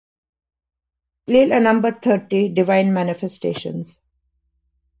Leela number 30, Divine Manifestations.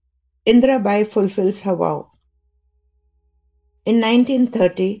 Indirabai fulfills her vow. In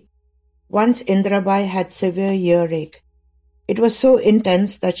 1930, once Indirabai had severe earache. It was so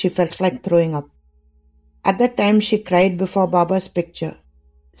intense that she felt like throwing up. At that time she cried before Baba's picture,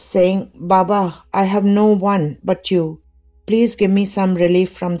 saying, "Baba, I have no one but you. Please give me some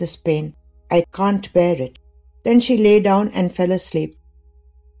relief from this pain. I can't bear it." Then she lay down and fell asleep.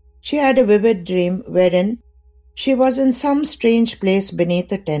 She had a vivid dream wherein she was in some strange place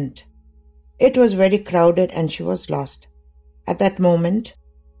beneath a tent. It was very crowded and she was lost. At that moment,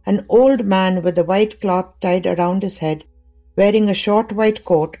 an old man with a white cloth tied around his head, wearing a short white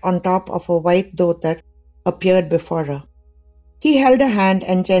coat on top of a white dhotar, appeared before her. He held her hand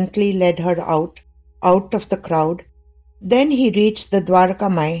and gently led her out of the crowd. Then he reached the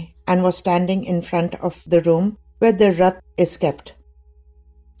Dwarkamai and was standing in front of the room where the Rath is kept.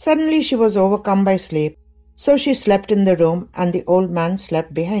 Suddenly she was overcome by sleep, so she slept in the room and the old man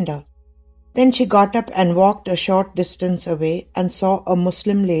slept behind her. Then she got up and walked a short distance away and saw a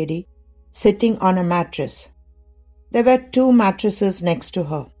Muslim lady sitting on a mattress. There were two mattresses next to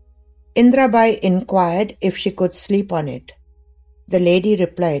her. Indirabai inquired if she could sleep on it. The lady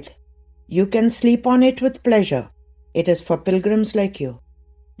replied, "You can sleep on it with pleasure. It is for pilgrims like you."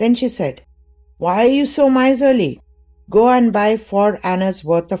 Then she said, "Why are you so miserly? Go and buy 4 annas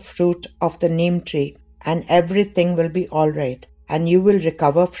worth of fruit of the neem tree, and everything will be all right, and you will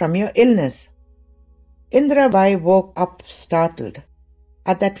recover from your illness." Indirabai woke up startled.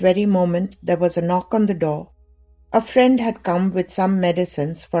 At that very moment there was a knock on the door. A friend had come with some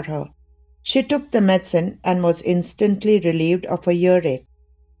medicines for her. She took the medicine and was instantly relieved of her earache.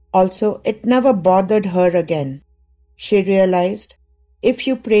 Also, it never bothered her again. She realized, if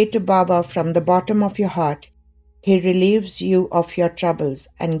you pray to Baba from the bottom of your heart, he relieves you of your troubles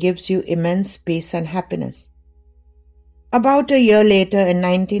and gives you immense peace and happiness. About a year later, in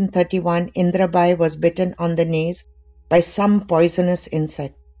 1931, Indirabai was bitten on the knees by some poisonous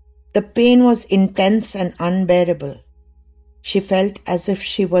insect. The pain was intense and unbearable. She felt as if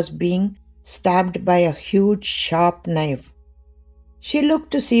she was being stabbed by a huge sharp knife. She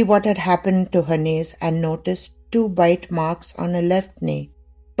looked to see what had happened to her knees and noticed 2 bite marks on her left knee,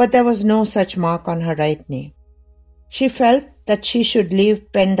 but there was no such mark on her right knee. She felt that she should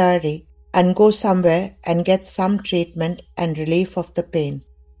leave Pendari and go somewhere and get some treatment and relief of the pain.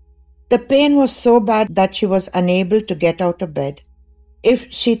 The pain was so bad that she was unable to get out of bed.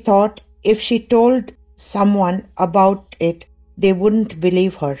 If she told someone about it, they wouldn't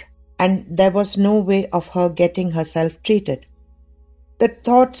believe her, and there was no way of her getting herself treated. The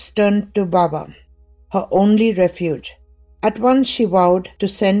thoughts turned to Baba, her only refuge. At once she vowed to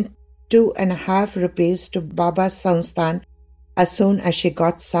send 2.5 rupees to Baba's Sansthan as soon as she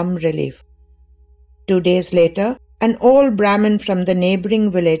got some relief. 2 days later, an old Brahmin from the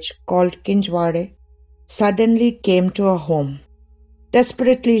neighboring village called Kinjwade suddenly came to her home.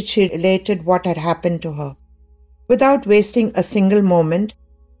 Desperately she related what had happened to her. Without wasting a single moment,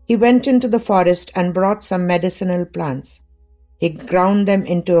 he went into the forest and brought some medicinal plants. He ground them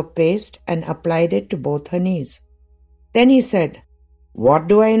into a paste and applied it to both her knees. Then he said, "What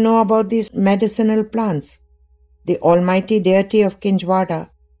do I know about these medicinal plants? The almighty deity of Kinjwada,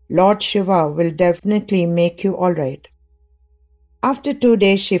 Lord Shiva, will definitely make you all right." After 2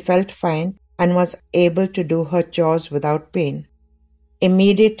 days she felt fine and was able to do her chores without pain.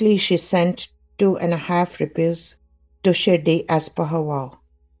 Immediately she sent 2.5 rupees to Shirdi as per her vow.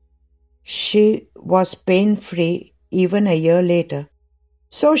 She was pain-free even a year later,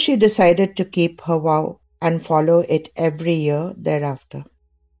 so she decided to keep her vow and follow it every year thereafter.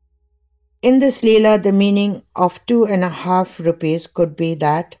 In this Leela, the meaning of 2.5 rupees could be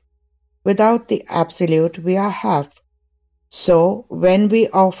that without the Absolute we are half. So when we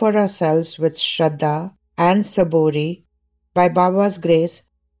offer ourselves with Shraddha and Saburi, by Baba's grace,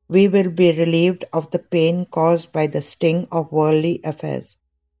 we will be relieved of the pain caused by the sting of worldly affairs.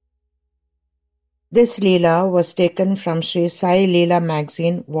 This Leela was taken from Sri Sai Leela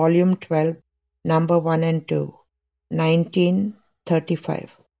magazine, volume 12, number 1 and 2, 1935.